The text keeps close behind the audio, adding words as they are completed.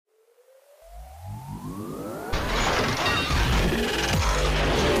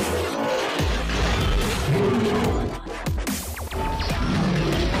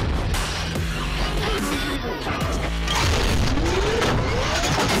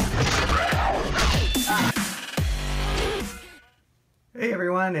Hey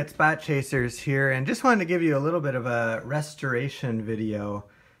everyone, it's Bot Chasers here, and just wanted to give you a little bit of a restoration video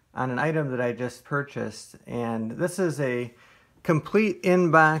on an item that I just purchased. And this is a complete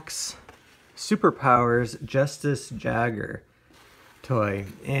in-box Superpowers Justice Jogger toy.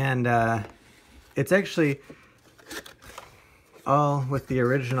 And it's actually all with the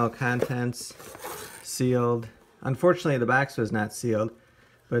original contents sealed. Unfortunately, the box was not sealed,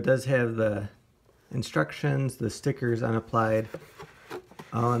 but it does have the instructions, the stickers unapplied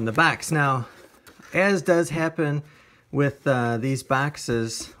on the box. Now, as does happen with these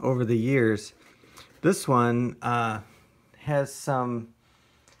boxes over the years, this one has some,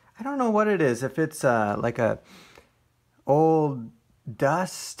 I don't know what it is, if it's like a old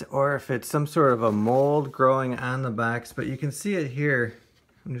dust or if it's some sort of a mold growing on the box, but you can see it here.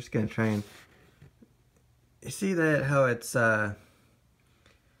 I'm just going to try and, you see that how it's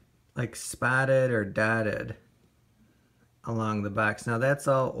like spotted or dotted along the box. Now that's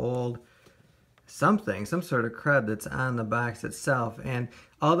all old something, some sort of crud that's on the box itself. And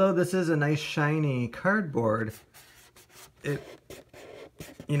although this is a nice shiny cardboard, it,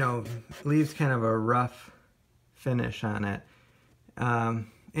 you know, leaves kind of a rough finish on it. And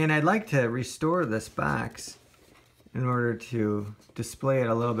I'd like to restore this box in order to display it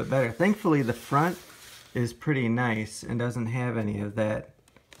a little bit better. Thankfully the front is pretty nice and doesn't have any of that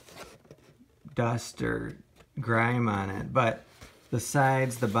dust or grime on it, but the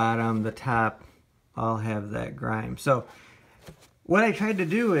sides, the bottom, the top all have that grime. So what I tried to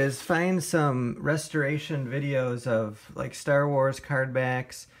do is find some restoration videos of like Star Wars card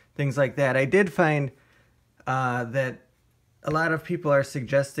backs, things like that. I did find that a lot of people are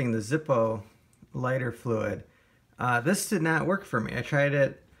suggesting the Zippo lighter fluid. This did not work for me. I tried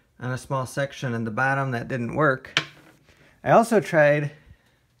it on a small section and the bottom, that didn't work. I also tried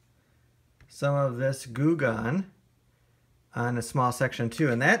some of this Goo Gone on a small section too,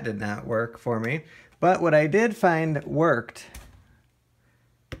 and that did not work for me. But what I did find worked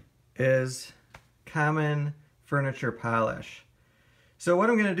is common furniture polish. So what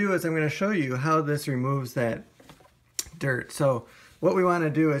I'm going to do is I'm going to show you how this removes that dirt. So what we want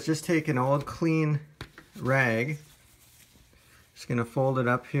to do is just take an old clean rag. Just going to fold it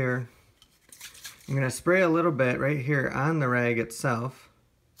up here. I'm going to spray a little bit right here on the rag itself.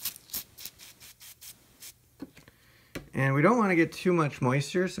 And we don't want to get too much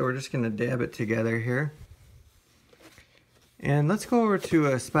moisture, so we're just going to dab it together here. And let's go over to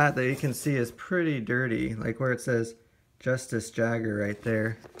a spot that you can see is pretty dirty, like where it says Justice Jogger right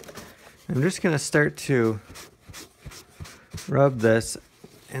there. I'm just going to start to rub this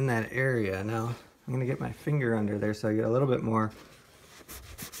in that area. Now, I'm going to get my finger under there so I get a little bit more.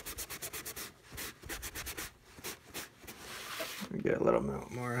 Get a little bit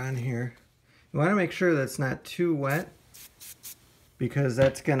more on here. You want to make sure that it's not too wet, because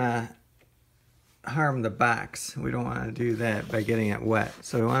that's gonna harm the box. We don't want to do that by getting it wet.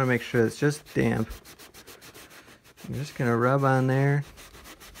 So we want to make sure it's just damp. I'm just gonna rub on there.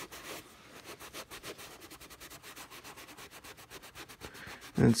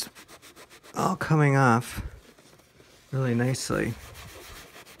 And it's all coming off really nicely.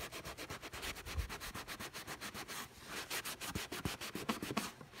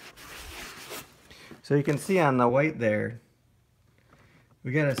 So you can see on the white there,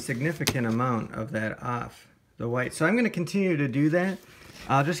 we got a significant amount of that off the white. So I'm going to continue to do that.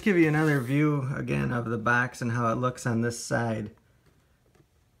 I'll just give you another view again of the box and how it looks on this side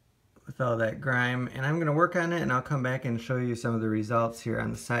with all that grime. And I'm going to work on it and I'll come back and show you some of the results here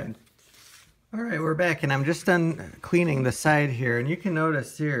on the side. Alright, we're back and I'm just done cleaning the side here. And you can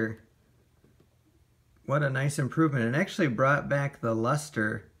notice here what a nice improvement. It actually brought back the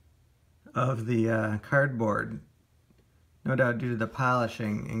luster of the cardboard. No doubt due to the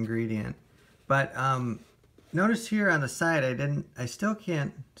polishing ingredient. But notice here on the side I still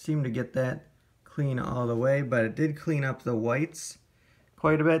can't seem to get that clean all the way, but it did clean up the whites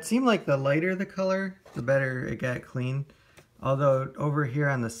quite a bit. It seemed like the lighter the color, the better it got clean. Although over here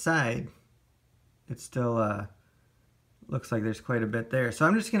on the side, it still looks like there's quite a bit there. So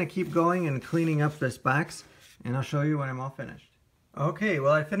I'm just going to keep going and cleaning up this box, and I'll show you when I'm all finished. Okay,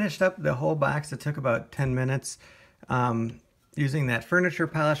 well I finished up the whole box. It took about 10 minutes. Using that furniture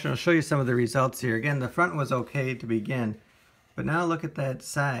polish, and I'll show you some of the results here. Again, the front was okay to begin, but now look at that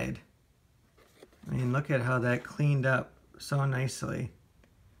side. I mean, look at how that cleaned up so nicely.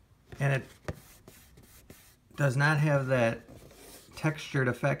 And it does not have that textured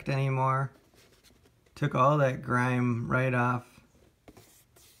effect anymore. Took all that grime right off.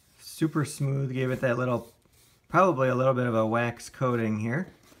 Super smooth, gave it that little, probably a little bit of a wax coating here.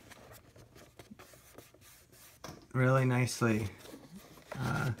 Really nicely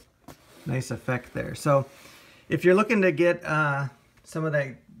nice effect there. So if you're looking to get some of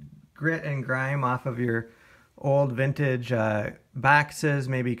that grit and grime off of your old vintage boxes,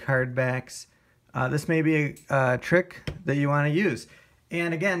 maybe card backs, this may be a trick that you want to use.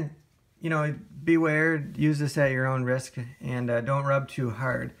 And again, you know, beware, use this at your own risk, and don't rub too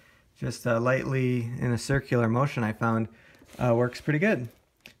hard. Just lightly in a circular motion, I found works pretty good.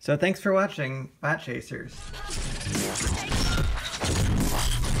 So thanks for watching, Bot Chasers.